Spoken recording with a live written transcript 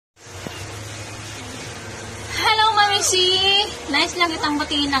Mami C, nice lang kitang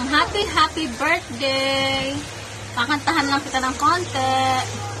batiin ng happy birthday. Kakantahan lang kita ng konti.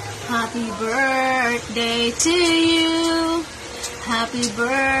 Happy birthday to you. Happy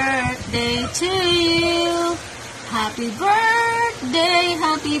birthday to you. Happy birthday,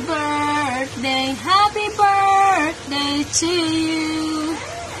 happy birthday, happy birthday to you.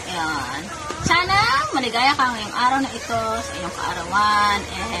 Ayan. Sana maligaya ka ngayong araw na ito sa iyong kaarawan.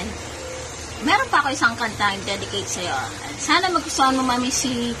 And meron pa ako isang kanta yung dedicate sa'yo. And sana magustuhan mo, Mami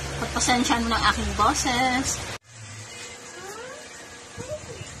C. Pagpasensyahan mo ng aking boses.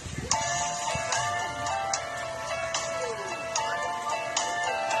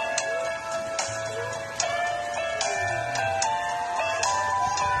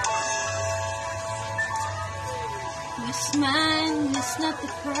 This man is not the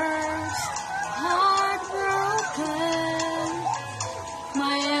first heartbroken.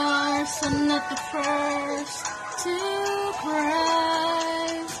 My hearts are not the first to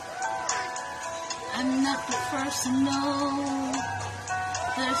cry. I'm not the first to know.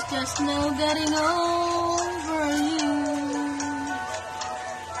 There's just no getting over you.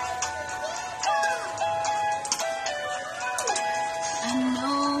 I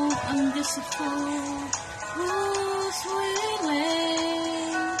know I'm just a fool who's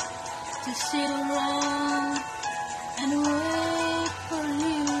willing to sit around and wait for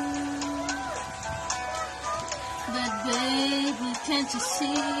you. But baby, can't you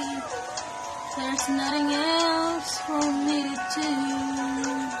see, there's nothing else for me to do.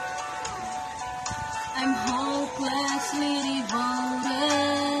 I'm hopelessly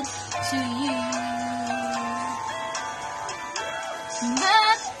devoted to you.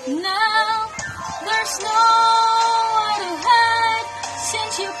 But now there's nowhere to hide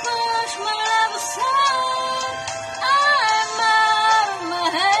since you pushed my love aside. I'm out of my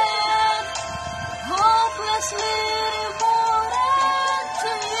head, hopelessly devoted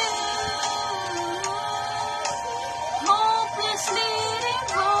to you. Hopelessly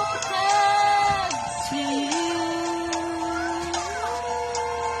devoted to you.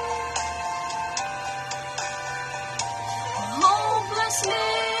 Hopelessly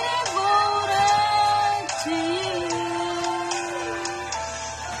devoted to you.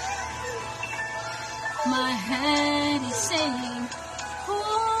 My head is saying,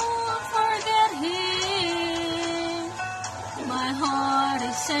 won't forget him. My heart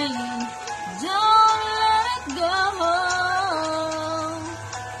is saying, don't let it go.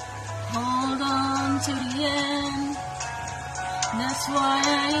 Hold on to the end. That's what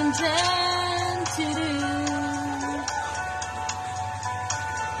I intend to do.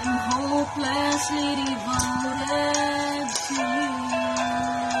 I'm hopelessly devoted to you.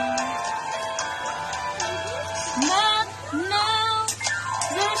 But now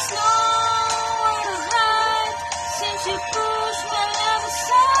there's nowhere to hide since you pushed my love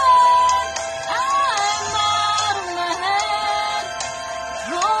aside. I'm out of my head,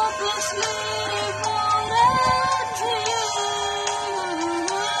 hopelessly devoted to you.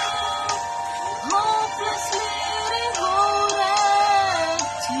 Hopelessly devoted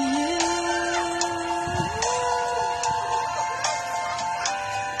to you.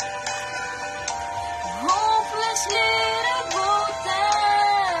 Hopelessly devoted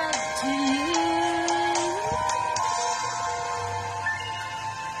to you.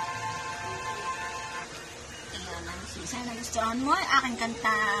 Ayan, Mami C. Sana nagustuhan mo ang aking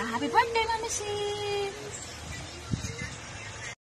kanta. Happy birthday, Mami C.